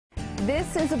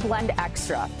This is a Blend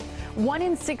Extra. 1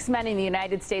 in 6 men in the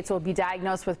United States will be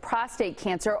diagnosed with prostate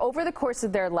cancer over the course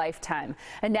of their lifetime.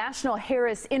 A National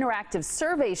Harris Interactive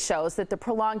survey shows that the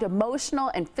prolonged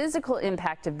emotional and physical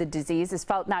impact of the disease is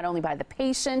felt not only by the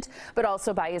patient, but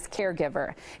also by his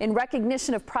caregiver. In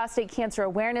recognition of Prostate Cancer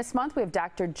Awareness Month, we have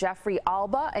Dr. Jeffery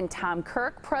Albaugh and Tom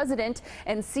Kirk, President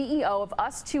and CEO of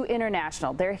Us2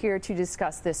 International. They're here to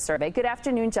discuss this survey. Good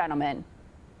afternoon, gentlemen.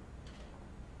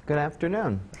 Good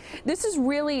afternoon. This is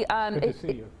really good to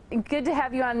see you. Good to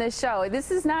have you on this show.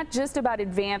 This is not just about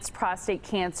advanced prostate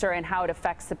cancer and how it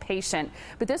affects the patient,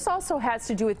 but this also has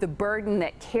to do with the burden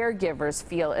that caregivers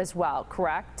feel as well,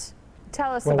 correct?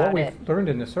 Tell us about it. Well, what we've learned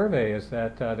in the survey is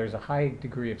that there's a high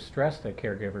degree of stress that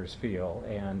caregivers feel,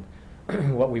 and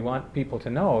what we want people to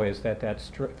know is that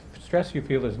stress you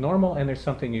feel is normal and there's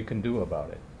something you can do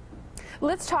about it.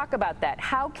 Let's talk about that.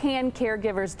 How can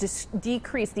caregivers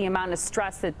decrease the amount of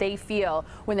stress that they feel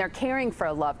when they're caring for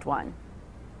a loved one?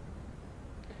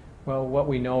 Well, what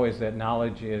we know is that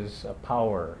knowledge is a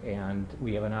power, and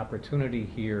we have an opportunity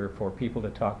here for people to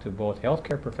talk to both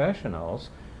healthcare professionals,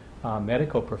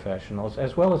 medical professionals,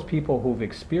 as well as people who've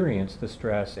experienced the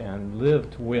stress and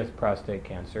lived with prostate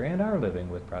cancer and are living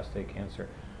with prostate cancer.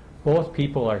 Both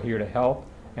people are here to help.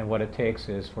 And what it takes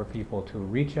is for people to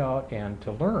reach out and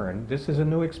to learn. This is a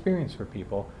new experience for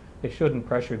people. They shouldn't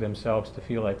pressure themselves to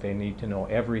feel like they need to know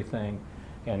everything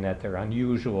and that they're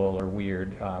unusual or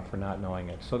weird for not knowing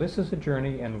it. So this is a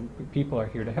journey, and people are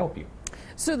here to help you.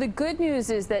 So the good news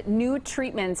is that new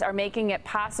treatments are making it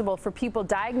possible for people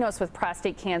diagnosed with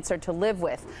prostate cancer to live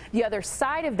with. The other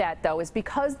side of that, though, is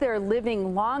because they're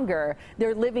living longer,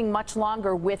 they're living much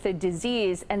longer with a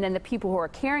disease, and then the people who are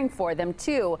caring for them,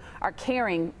 too, are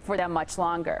caring for them much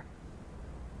longer.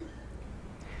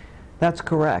 That's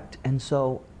correct. And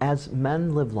so as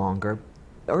men live longer,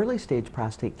 early stage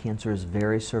prostate cancer is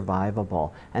very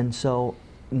survivable. And so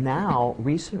now,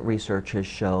 recent research has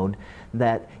shown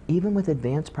that even with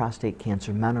advanced prostate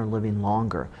cancer, men are living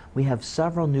longer. We have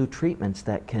several new treatments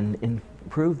that can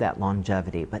improve that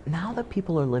longevity. But now that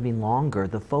people are living longer,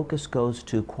 the focus goes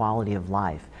to quality of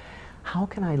life. How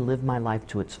can I live my life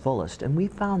to its fullest? And we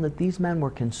found that these men were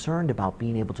concerned about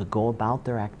being able to go about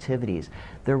their activities,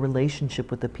 their relationship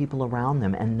with the people around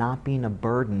them, and not being a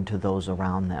burden to those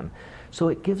around them. So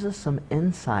it gives us some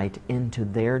insight into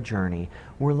their journey.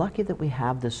 We're lucky that we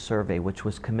have this survey, which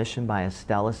was commissioned by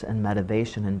Astellas and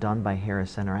Medivation and done by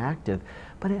Harris Interactive,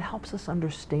 but it helps us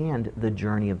understand the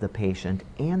journey of the patient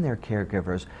and their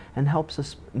caregivers, and helps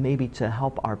us maybe to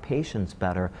help our patients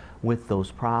better with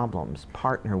those problems,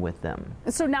 partner with them.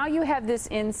 So now you have this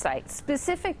insight.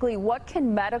 Specifically, what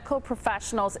can medical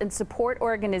professionals and support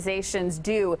organizations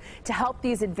do to help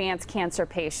these advanced cancer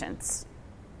patients?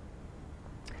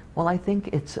 Well, I think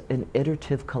it's an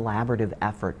iterative, collaborative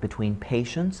effort between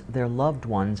patients, their loved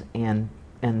ones, and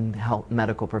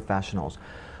medical professionals.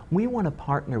 We want to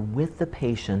partner with the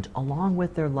patient along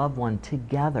with their loved one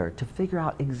together to figure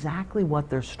out exactly what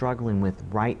they're struggling with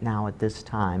right now at this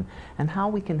time and how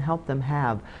we can help them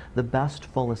have the best,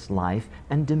 fullest life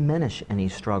and diminish any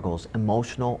struggles,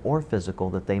 emotional or physical,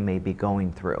 that they may be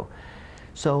going through.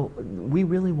 So we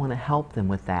really want to help them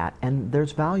with that, and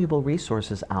there's valuable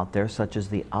resources out there such as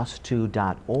the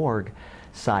us2.org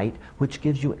site, which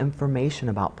gives you information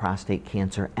about prostate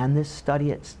cancer and this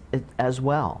study as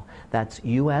well. That's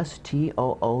ustoo.org,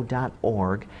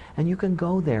 and you can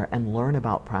go there and learn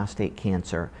about prostate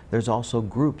cancer. There's also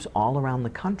groups all around the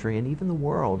country and even the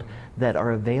world that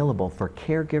are available for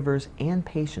caregivers and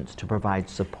patients to provide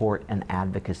support and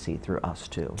advocacy through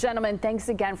Us2. Gentlemen, thanks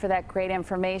again for that great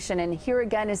information, and here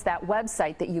again is that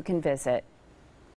website that you can visit.